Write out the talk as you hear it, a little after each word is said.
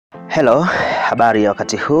Hello, habari ya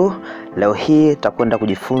wakati huu. Leo hii tutakwenda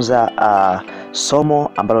kujifunza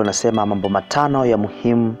somo ambalo linasema mambo matano ya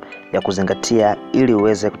muhimu ya kuzingatia ili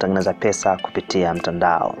uweze kutengeneza pesa kupitia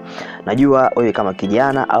mtandao. Najua wewe kama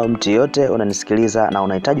kijana au mtu yote unanisikiliza na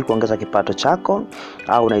unahitaji kuongeza kipato chako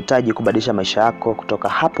au unahitaji kubadilisha maisha yako kutoka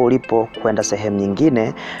hapo ulipo kwenda sehemu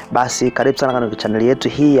nyingine, basi karibu sana katika channel yetu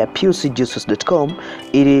hii ya pucjuices.com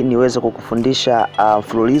ili niweze kukufundisha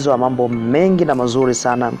mfululizo wa mambo mengi na mazuri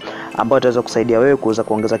sana ambayo itaweza kusaidia wewe kuweza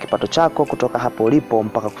kuongeza kipato chako kutoka hapo ulipo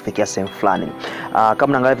mpaka kufikia sehemu fulani. Kama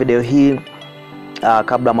unaangalia video hii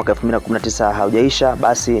kabla mwaka 2019 haujaisha,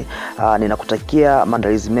 basi ninakutakia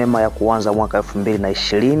maandalizi mema ya kuanza mwaka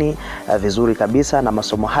 2020 vizuri kabisa, na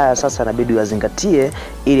masomo haya sasa inabidi uyazingatie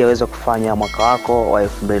ili yaweze kufanya mwaka wako wa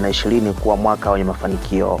 2020 kuwa mwaka wenye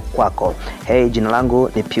mafanikio kwako. Hey, jina langu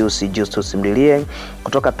ni Pius Justus Mdilie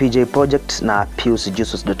kutoka PJ Project na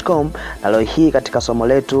pucjuices.com, na leo hii katika somo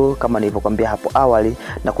letu kama nilivyokuambia hapo awali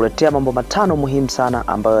na kuletea mambo matano muhimu sana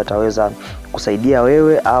ambayo yataweza kusaidia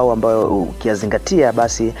wewe au ambayo ukiyazingatia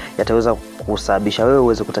basi yataweza kusababisha wewe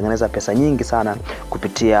uweze kutengeneza pesa nyingi sana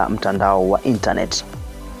kupitia mtandao wa internet.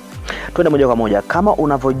 Twende moja kwa moja. Kama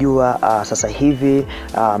unavyojua sasa hivi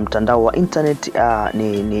mtandao wa internet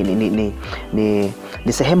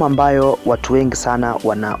ni sehemu ambayo watu wengi sana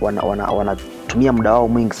wanatumia muda wao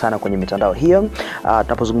mwingi sana kwenye mitandao hiyo.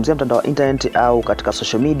 Tunapozungumzia mtandao wa internet au katika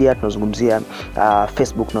social media, tunazungumzia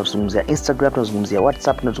Facebook, tunazungumzia Instagram, tunazungumzia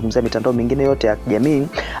WhatsApp, tunazungumzia mitandao mingine yote ya kijamii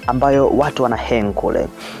ambayo watu wana hang kule.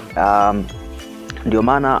 Ndio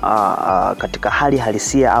maana katika hali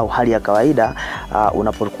halisia au hali ya kawaida,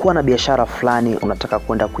 unapokuwa na biashara fulani unataka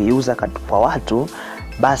kwenda kuiuza kwa watu,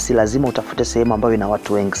 basi lazima utafute sehemu ambayo ina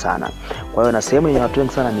watu wengi sana. Kwa hiyo na sehemu yenye watu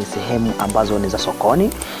wengi sana ni sehemu ambazo ni za sokoni.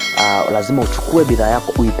 Lazima uchukue bidhaa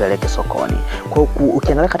yako uipeleke sokoni. Kwa hiyo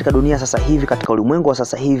ukiangalia katika dunia sasa hivi, katika ulimwengu wa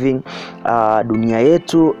sasa hivi, dunia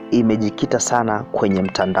yetu imejikita sana kwenye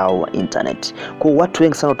mtandao wa internet. Kwa hiyo watu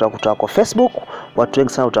wengi sana utakuta wako Facebook, watu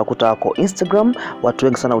wengi sana utakuta wako Instagram, watu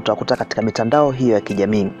wengi sana utakuta katika mitandao hiyo ya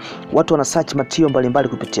kijamii. Watu wana search material mbalimbali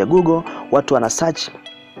kupitia Google, watu wana search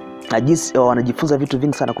wanajifunza vitu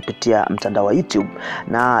vingi sana kupitia mtandao wa YouTube.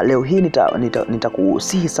 Na leo hii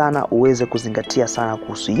nitakusihi sana uweze kuzingatia sana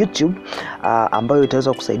kuhusu YouTube, ambayo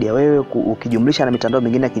itaweza kusaidia wewe ukijumlisha na mitandao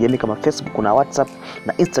mingine ya kijamii kama Facebook na WhatsApp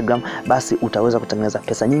na Instagram, basi utaweza kutengeneza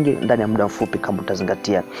pesa nyingi ndani ya muda mfupi kama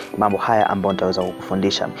utazingatia mambo haya ambayo nitaweza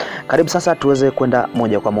kukufundisha. Karibu sasa tuweze kwenda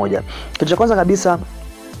moja kwa moja. Kitu cha kwanza kabisa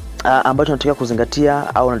ambacho tunatakiwa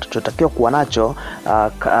kuzingatia au tunatakiwa kuwa nacho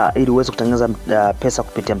ili uweze kutengeneza pesa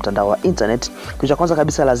kupitia mtandao wa internet. Kitu cha kwanza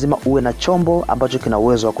kabisa, lazima uwe na chombo ambacho kina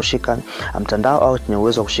uwezo wa kushika mtandao au kina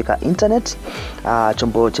uwezo wa kushika internet.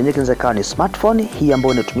 Chombo chenyewe kinaweza kuwa ni smartphone hii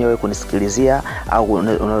ambayo unatumia wewe kunisikilizia au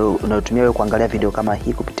unatumia wewe kuangalia video kama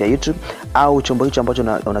hii kupitia YouTube, au chombo hicho ambacho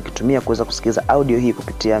unakitumia kuweza kusikiliza audio hii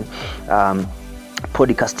kupitia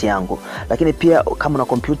podcast yangu. Lakini pia kama una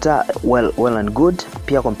computer, well and good,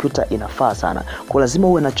 pia computer inafaa sana. Kwa lazima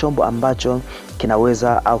uwe na chombo ambacho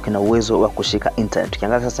kinaweza au kina uwezo wa kushika internet.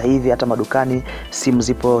 Ukiangalia sasa hivi hata madukani simu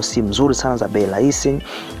zipo, simu nzuri sana za bei rahisi.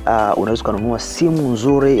 Unaweza kununua simu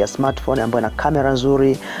nzuri ya smartphone ambayo ina kamera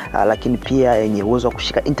nzuri, lakini pia yenye uwezo wa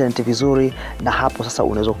kushika internet vizuri, na hapo sasa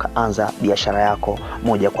unaweza kuanza biashara yako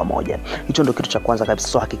moja kwa moja. Hicho ndio kitu cha kwanza kabisa.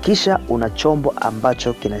 So hakikisha una chombo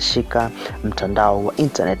ambacho kinashika mtandao wa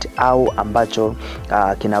internet au ambacho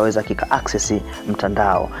kinaweza kika access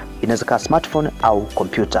mtandao. Inaweza kuwa smartphone au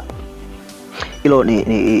computer.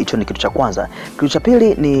 Hicho ni kitu cha kwanza. Kitu cha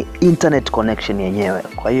pili ni internet connection yenyewe.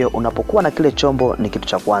 Kwa hiyo unapokuwa na kile chombo ni kitu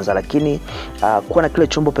cha kwanza, lakini kuwa na kile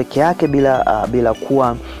chombo peke yake bila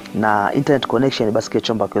kuwa na internet connection, basi kile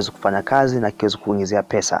chombo hakiwezi kufanya kazi na kiwezi kuingizia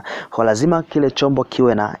pesa. Kwa lazima kile chombo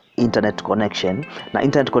kiwe na internet connection, na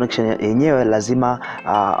internet connection yenyewe lazima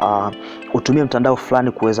utumie mtandao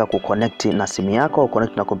fulani kuweza kuconnect na simu yako au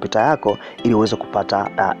connect na kompyuta yako ili uweze kupata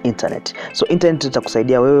internet. So internet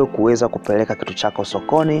itakusaidia wewe kuweza kupeleka kitu chako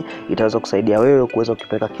sokoni, itaweza kusaidia wewe kuweza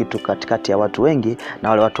kupeleka kitu katikati ya watu wengi na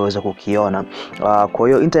wale watu waweze kukiona. Kwa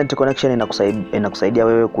hiyo internet connection inakusaidia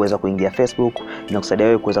wewe kuweza kuingia Facebook, inakusaidia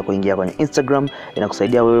wewe kuweza kuingia kwenye Instagram,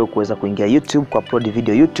 inakusaidia wewe kuweza kuingia YouTube kwa upload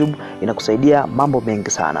video YouTube, inakusaidia mambo mengi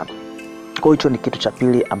sana. Kwa hiyo ni kitu cha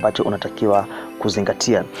pili ambacho unatakiwa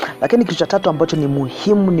kuzingatia. Lakini kitu cha tatu ambacho ni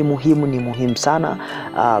muhimu sana,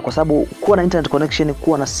 kwa sababu kuwa na internet connection,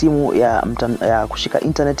 kuwa na simu ya kushika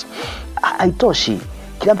internet haitoshi.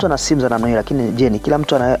 kila mtu ana simu za namna hiyo, lakini je, ni kila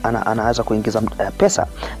mtu anaweza kuingiza pesa?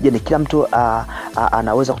 Je, ni kila mtu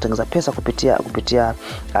anaweza kutengeneza pesa kupitia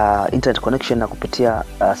internet connection na kupitia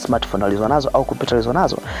smartphone alizonazo au computer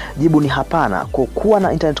alizonazo? Jibu ni hapana. Kuwa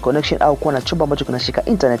na internet connection au kuwa na chombo ambacho kinashika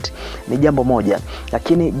internet ni jambo moja,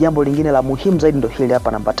 lakini jambo lingine la muhimu zaidi ndio hili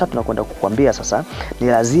hapa, namba 3 na kwenda kukuambia sasa. Ni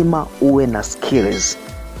lazima uwe na skills.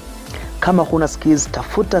 Kama huna skills,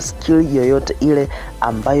 tafuta skill yoyote ile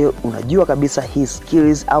ambayo unajua kabisa hii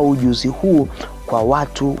skills au ujuzi huu kwa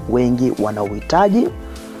watu wengi wanaohitaji.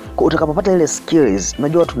 Kwa utakapopata ile skills,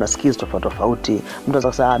 unajua tuna skills tofauti tofauti. Mtu anaweza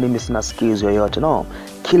kusema mimi sina skills yoyote. No,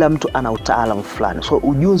 kila mtu ana utaalamu fulani. So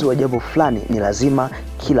ujuzi wa jambo fulani ni lazima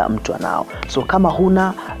kila mtu anao. So kama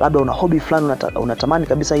huna, labda una hobby fulani, unatamani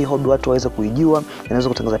kabisa hii hobby watu waweze kuijua, inaweza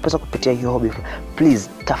kutengeneza pesa kupitia hii hobby, please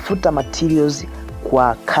tafuta materials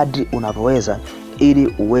kwa kadri unavyoweza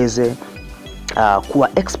ili uweze kuwa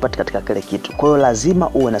expert katika kile kitu. Kwa hiyo lazima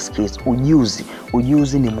uwe na skills,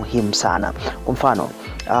 ujuzi ni muhimu sana. Kwa mfano,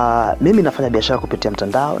 mimi nafanya biashara kupitia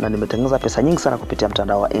mtandao na nimetengeneza pesa nyingi sana kupitia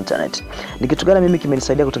mtandao wa internet. Ni kitu gani mimi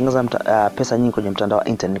kimenisaidia kutengeneza pesa nyingi kwenye mtandao wa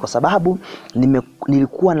internet? Kwa sababu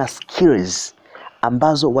nilikuwa na skills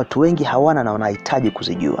ambazo watu wengi hawana na wanahitaji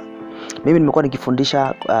kuzijua. Mimi nimekuwa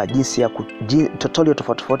nikifundisha jinsi ya tutorial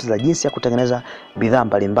tofauti za jinsi ya kutengeneza bidhaa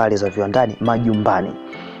mbalimbali za viwandani majumbani.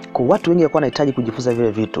 Kwa watu wengi walikuwa wanahitaji kujifunza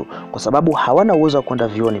vile vitu, kwa sababu hawana uwezo wa kwenda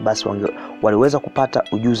vioni, basi waliweza kupata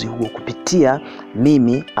ujuzi huo kupitia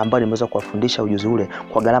mimi ambaye nimeweza kuwafundisha ujuzi ule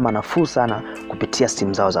kwa gharama nafuu sana kupitia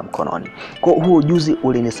simu zao za mkononi. Kwa huo ujuzi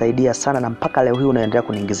ulinisaidia sana na mpaka leo hii unaendelea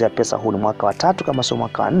kuniingizia pesa. Huu ni mwaka wa 3 kama sio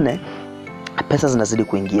mwaka wa 4, pesa zinazidi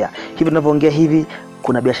kuingia. Hivi ninavyoongea hivi,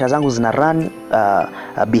 kuna biashara zangu zina run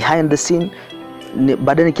behind the scene.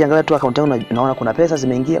 Baadaye nikiangalia tu account yangu naona kuna pesa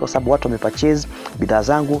zimeingia kwa sababu watu wamepurchase bidhaa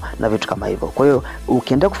zangu na vitu kama hivyo. Kwa hiyo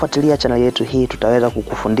ukiendelea kufuatilia channel yetu hii, tutaweza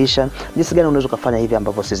kukufundisha jinsi gani unaweza kufanya hivi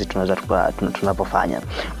ambavyo sisi tunapofanya.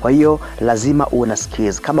 Kwa hiyo lazima uwe na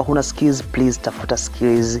skills. Kama huna skills, please tafuta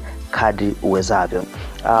skills kadri uwezavyo.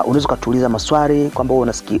 Unaweza kutuuliza maswali kwamba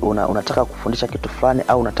unataka kufundisha kitu fulani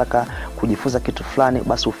au unataka kujifunza kitu fulani,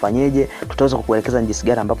 basi ufanyeje? Tutaweza kukuelekeza jinsi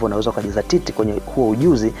gani ambavyo unaweza kujizatiti kwenye huo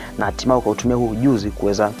ujuzi na hatimaye ukautumia huo ujuzi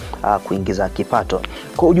kuweza kuingiza kipato.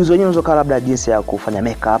 Kwa ujuzi wenyewe unaweza labda jinsi ya kufanya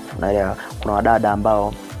makeup, na kuna wadada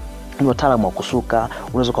ambao ni wataalamu wa kusuka,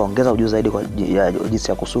 unaweza kaongeza ujuzi zaidi kwa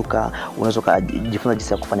jinsi ya kusuka. Unaweza kujifunza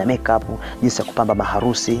jinsi ya kufanya makeup, jinsi ya kupamba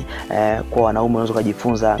maharusi. Kwa wanaume unaweza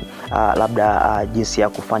kujifunza labda jinsi ya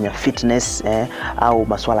kufanya fitness au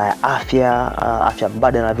masuala ya afya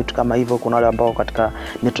mbadala na vitu kama hivyo. Kuna wale ambao katika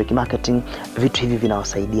network marketing, vitu hivi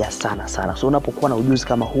vinawasaidia sana. So unapokuwa na ujuzi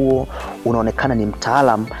kama huo, unaonekana ni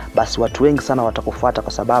mtaalamu, basi watu wengi sana watakufuata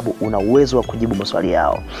kwa sababu una uwezo wa kujibu maswali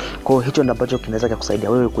yao. Kwa hiyo hicho ndio ambacho kinaweza kukusaidia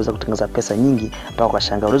wewe kuweza kutengeneza pesa nyingi mpaka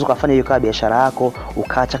ukashangaa. Unaweza kufanya hiyo kama biashara yako,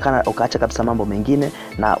 ukaacha kabisa mambo mengine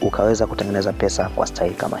na ukaweza kutengeneza pesa kwa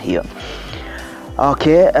style kama hiyo.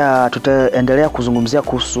 Okay, tutaendelea kuzungumzia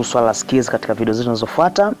kuhusu swala la skills katika video zetu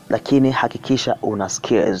zinazofuata, lakini hakikisha una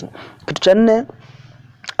skills. Kitu cha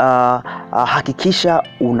 4, hakikisha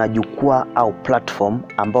una jukwaa au platform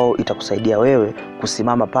ambao itakusaidia wewe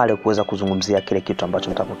kusimama pale kuweza kuzungumzia kile kitu ambacho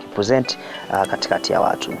unataka kupresent katikati ya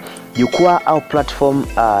watu. Jukwaa au platform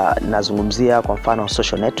nazungumzia kwa mfano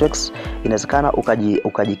social networks. Inawezekana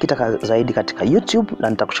ukajikita zaidi katika YouTube, na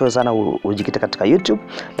nitakushauri sana ujikite katika YouTube,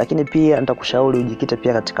 lakini pia nitakushauri ujikite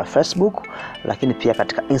pia katika Facebook, lakini pia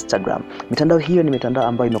katika Instagram. Mitandao hiyo ni mitandao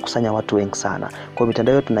ambayo imekusanya watu wengi sana. Kwa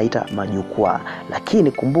mitandao hiyo tunaita majukwaa.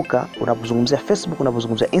 Lakini kumbuka, unapozungumzia Facebook,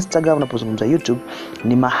 unapozungumzia Instagram, unapozungumzia YouTube,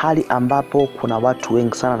 ni mahali ambapo kuna watu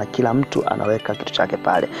wengi sana na kila mtu anaweka kitu chake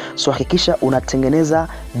pale. So hakikisha unatengeneza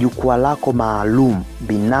jukwaa lako maalum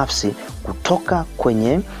binafsi kutoka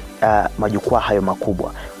kwenye majukwaa hayo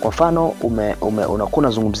makubwa. Kwa mfano unakuwa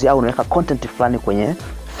unazungumzia au unaweka content fulani kwenye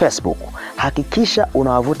Facebook. Hakikisha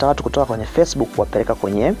unawavuta watu kutoka kwenye Facebook kuwapeleka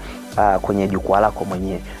kwenye jukwaa lako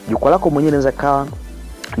mwenyewe. Jukwaa lako mwenyewe linaweza kawa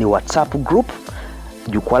ni WhatsApp group.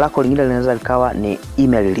 Jukwaa lako lingine linaweza likawa ni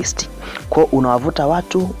email list. Kwa unawavuta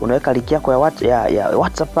watu, unaweka link yako ya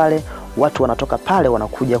WhatsApp pale, watu wanatoka pale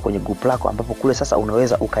wanakuja kwenye group lako, ambapo kule sasa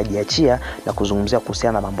unaweza ukajiachia na kuzungumzia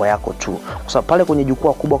kuhusiana na mambo yako tu. Kwa sababu pale kwenye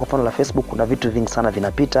jukwaa kubwa kwa mfano la Facebook kuna vitu vingi sana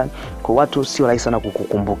vinapita, kwa watu sio rahisi sana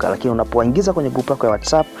kukukumbuka. Lakini unapoingiza kwenye group lako ya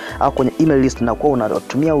WhatsApp au kwenye email list na kwa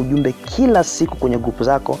unatumia ujumbe kila siku kwenye group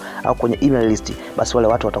zako au kwenye email list, basi wale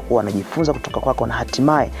watu watakuwa wanajifunza kutoka kwako, na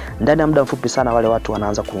hatimaye ndani ya muda mfupi sana wale watu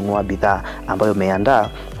wanaanza kununua bidhaa ambayo umeandaa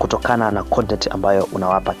kutokana na content ambayo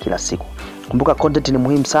unawapa kila siku. Kumbuka content ni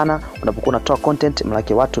muhimu sana. Unapokuwa unatoa content,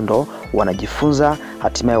 maana watu ndo wanajifunza,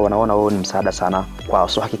 hatimaye wanaona wewe ni msaada sana kwao.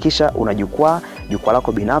 So hakikisha una jukwaa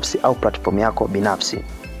lako binafsi au platform yako binafsi.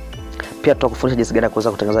 Pia tutakufundisha jinsi gani ya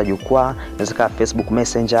kuweza kutengeneza jukwaa. Inaweza kuwa Facebook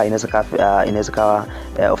Messenger, inaweza kuwa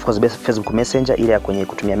of course Facebook Messenger ile ya kwenye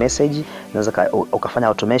kutumia message, inaweza ukafanya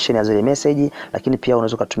automation ya zile message, lakini pia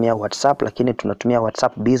unaweza kutumia WhatsApp, lakini tunatumia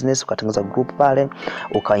WhatsApp Business, ukatengeneza group pale,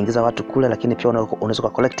 ukaingiza watu kule, lakini pia unaweza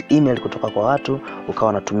collect email kutoka kwa watu, ukawa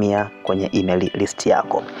unatumia kwenye email list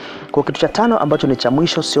yako. Kwa kitu cha 5 ambacho ni cha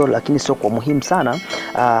mwisho, lakini sio kwa muhimu sana,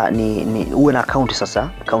 ni uwe na account. Sasa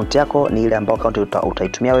account yako ni ile ambayo account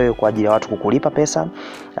utaitumia wewe kwa ajili ya watu kukulipa pesa.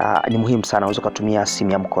 Ni muhimu sana. Unaweza kutumia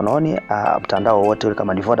simu ya mkononi, mtandao wote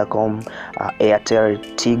kama ni Vodacom, Airtel,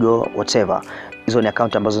 Tigo, whatever. Hizo ni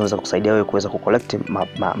account ambazo zinaweza kusaidia wewe kuweza kucollect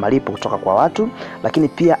malipo kutoka kwa watu, lakini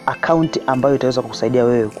pia account ambayo itaweza kukusaidia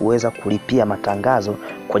wewe kuweza kulipia matangazo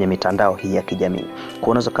kwenye mitandao hii ya kijamii. Kwa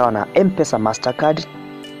unaweza kawa na Pesa Mastercard,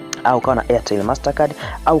 au kawa na Airtel Mastercard,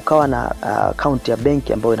 au kawa na account ya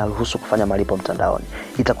benki ambayo inaruhusu kufanya malipo mtandaoni.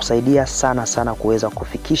 Itakusaidia sana kuweza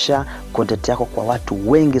kufikisha content yako kwa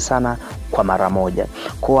watu wengi sana kwa mara moja.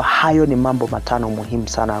 Kwa hayo ni mambo 5 muhimu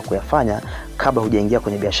sana kuyafanya kabla hujaingia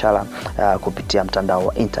kwenye biashara kupitia mtandao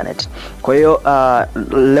wa internet. Kwa hiyo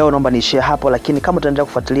leo naomba niishie hapo, lakini kama utaendelea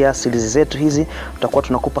kufuatilia series zetu hizi, tutakuwa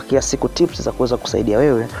tunakupa kila siku tips za kuweza kusaidia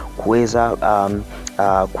wewe kuweza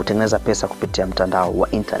kutengeneza pesa kupitia mtandao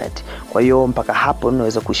wa internet. Kwa hiyo mpaka hapo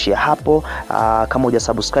ninaweza kuishia hapo. Kama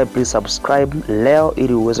hujasubscribe, please subscribe leo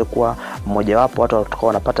ili uweze kuwa mmoja wapo watu watakao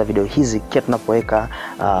wanapata video hizi kila tunapoweka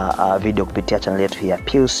video kupitia channel yetu hii ya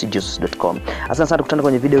piusjustus.com. Asante sana, tukutane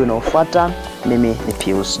kwenye video inayofuata. Mimi ni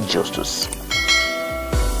Pius Justus.